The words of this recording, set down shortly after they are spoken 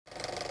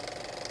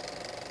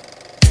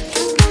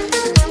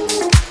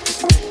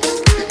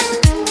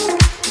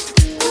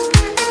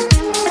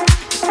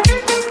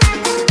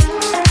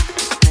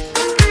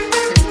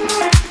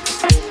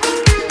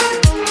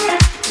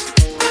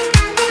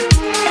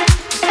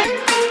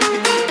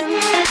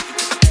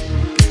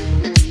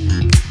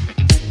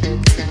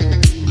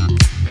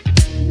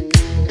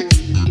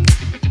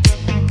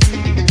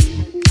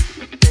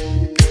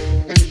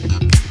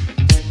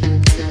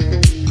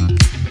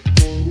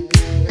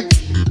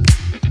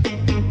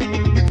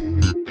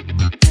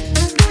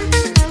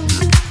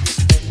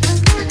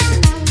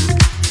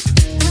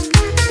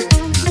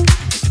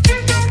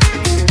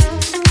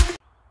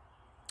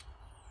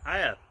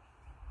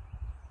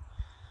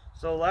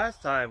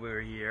last time we were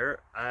here,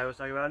 I was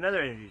talking about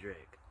another energy drink.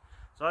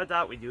 So I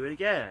thought we'd do it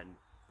again.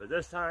 But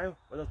this time,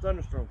 with a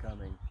thunderstorm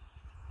coming.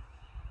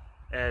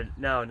 And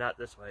no, not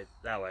this way,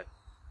 that way.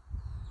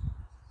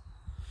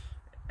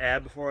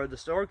 And before the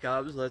storm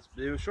comes, let's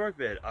do a short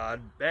bit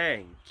on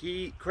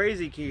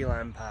Krazy key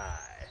lime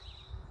pie.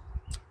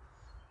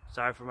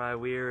 Sorry for my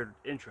weird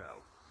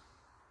intro.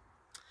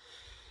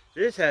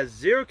 This has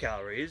 0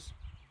 calories,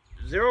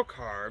 0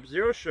 carbs,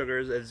 0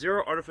 sugars, and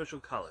 0 artificial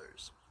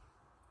colors.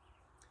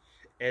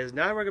 It is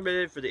not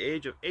recommended for the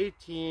age of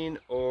 18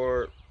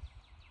 or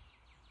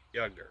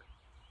younger.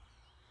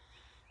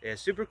 It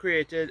is super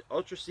created,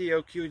 ultra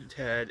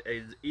CoQ10,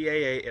 and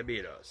EAA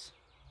aminos.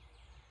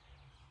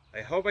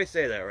 I hope I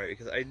say that right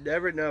because I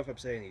never know if I'm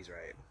saying these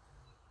right.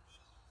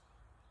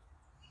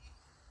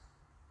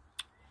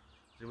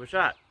 Give it a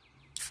shot.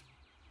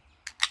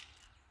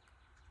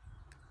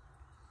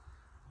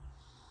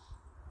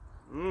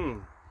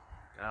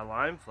 Got a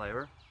lime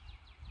flavor.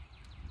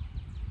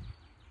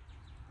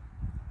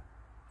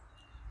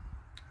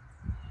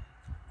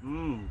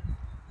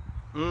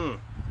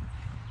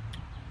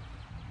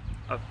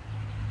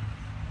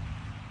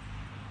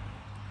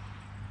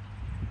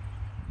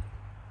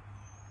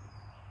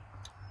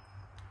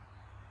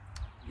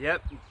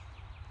 Yep,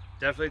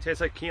 definitely tastes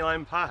like key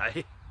lime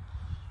pie.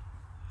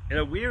 In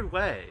a weird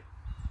way.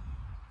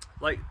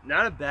 Like,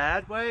 not a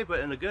bad way, but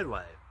in a good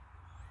way.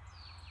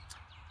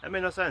 That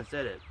made no sense,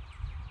 did it?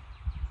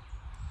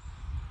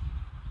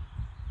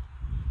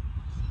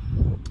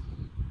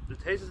 The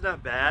taste is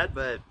not bad,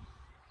 but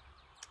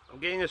I'm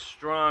getting a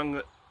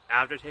strong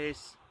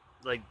aftertaste,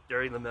 like,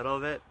 during the middle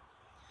of it.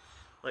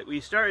 Like, when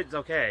you start, it's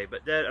okay,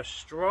 but then a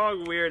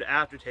strong, weird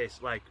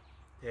aftertaste, like,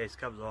 taste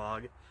comes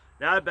along.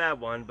 Not a bad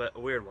one, but a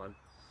weird one.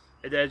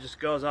 And then it just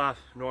goes off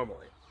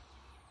normally.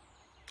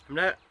 I'm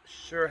not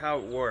sure how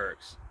it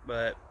works,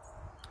 but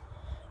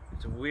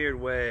it's a weird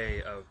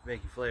way of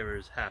making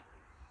flavors happen.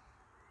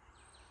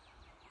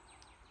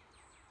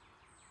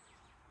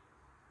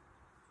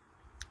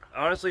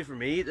 Honestly, for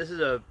me, this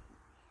is a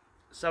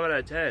 7 out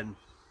of 10.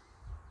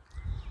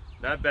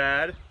 Not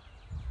bad.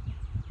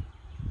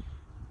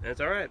 And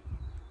it's alright.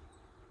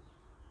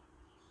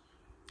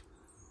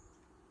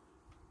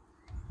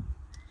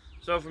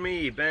 So for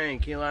me, bang,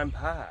 key lime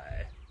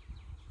pie.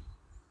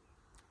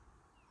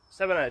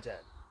 7 out of 10.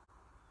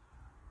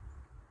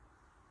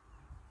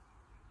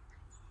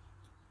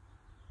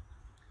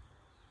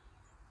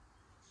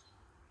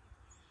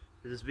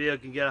 If this video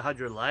can get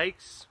 100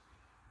 likes,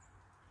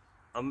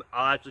 I'll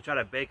actually try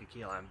to bake a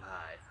key lime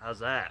pie. How's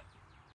that?